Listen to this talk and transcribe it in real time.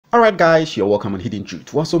Alright guys, you're welcome on Hidden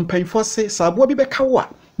Truth. What's on pain for say Sabuwa bi bekawa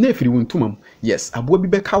na efiri wontumam. Yes, abuwa bi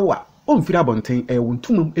bekawa omfiri abonten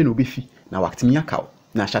wontumam eno befi na waktimi akaw.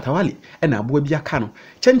 Na Shatta Wale na abuwa bi aka no.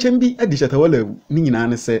 Chenchem bi edi Shatta Wale ni nyina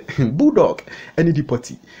ne se Bulldog ene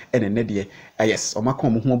Deportee ene ne de yes, omaka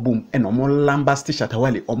omo ho bom ene omo lambast Shatta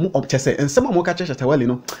Wale omo obchese ensem omo ka che Shatta Wale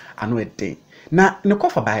no ano ede. Na ne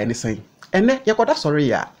kofa ba ene sen. Ene yekoda sorry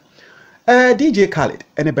ya. DJ Khaled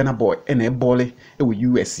and Burna Boy and a bole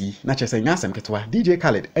USC. Naturally, Yasam Ketwa. DJ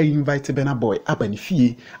Khaled invite Burna Boy up and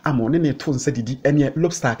fee. I'm on any tone said any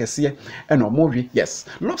lobster here and no more. Yes,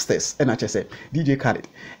 lobsters. And I just say DJ Khaled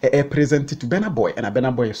presented to Burna Boy and a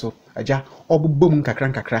Burna Boy so a ja obu boom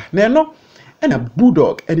kakra. No. And a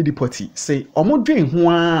Bulldog and a Deportee say, Omo dream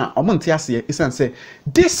hua, Omo ntiase is and say,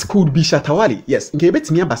 this could be Shatta Wale. Yes, nke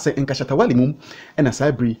bet me abase enka Shatta Wale mum, and a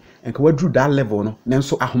sabri, and ka drew that level no,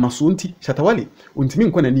 nanso ahomasunti, Shatta Wale, untimi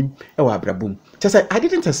nkwa nanim, ewa abrabum. Just say, I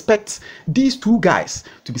didn't expect these two guys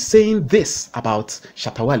to be saying this about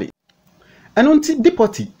Shatta Wale. And unti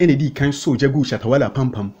Deportee, and a di kan so jagu Shatta Wale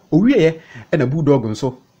pampam, owie and a Bulldog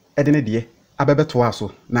nso, edene die, abebeto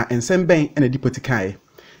aso, na ensem ben and a Deportee kai.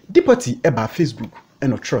 Deportee eba Facebook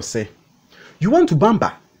and not trust say, you want to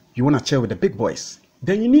bamba, you want to chill with the big boys,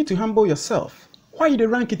 then you need to humble yourself. Why you the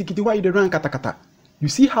rank kitty, why you the rank katakata? You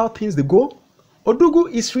see how things they go?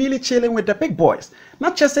 Odugu is really chilling with the big boys.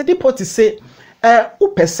 Not just a Deportee say,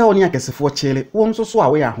 upesa oni akese for chile, so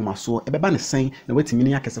away ahoma so, ebeba ne sen, na weti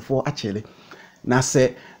mini akese for a chile. Na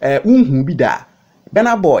se, bi da,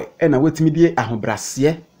 Burna Boy, na weti midie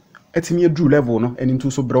ahobrasiye, etimi drew level no, and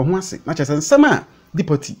into so bro huase. Not just sama.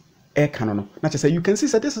 Deportee canon. Not just say you can see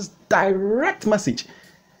that this is direct message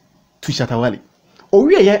to Shatta Wale.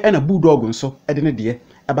 Owie ye and a Bulldog nso edene de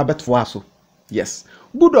ababetwo aso. Yes.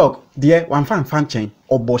 Bulldog de one fan chain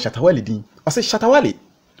or bo Shatta Wale din. Or say Shatta Wale,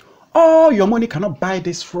 all your money cannot buy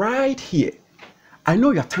this right here. I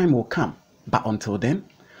know your time will come, but until then,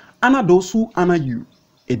 honor those who honor you.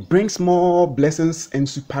 It brings more blessings and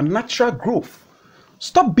supernatural growth.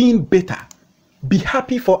 Stop being bitter. Be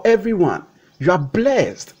happy for everyone. You are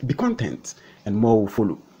blessed, be content, and more will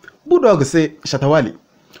follow. Bulldog say, Shatta Wale,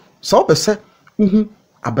 so say,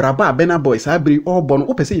 abraba Burna Boy, sabri all born,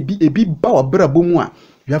 say, a big bow brabumwa.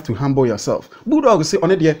 You have to humble yourself. Bulldog say,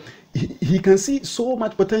 on it, he can see so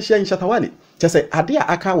much potential in Shatta Wale. Just say, Adia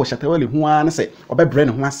Aka was Shatta Wale, who I say, or by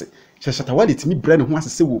Bren who I say, Shatta Wale to me, Bren who I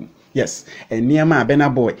say, womb. Yes, and near my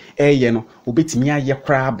Burna Boy, yeno, obey me, ya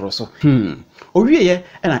crab, so. Owie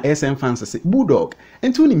and a SM fans say Bulldog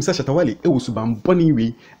and to him Shatta Wale was bamboni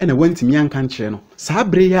we and I went to me and channel.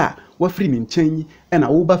 Sabrea were free in chain and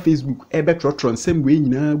over Facebook trotron same way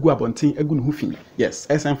in go abonting a good hoofing. Yes,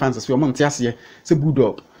 SM fans as we are Montiasia say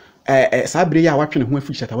Bulldog. Sabrea watching who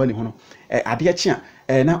free Shatta Wale hono. Adiachia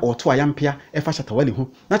na or two ayampia efa Shatta Wale ho.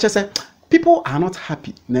 Not just say people are not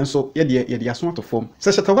happy. Nenso ye aswan to form.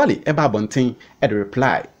 Say Shatta Wale eba abonting e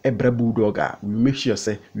reply e bre Bulldog we make sure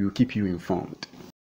say we will keep you informed.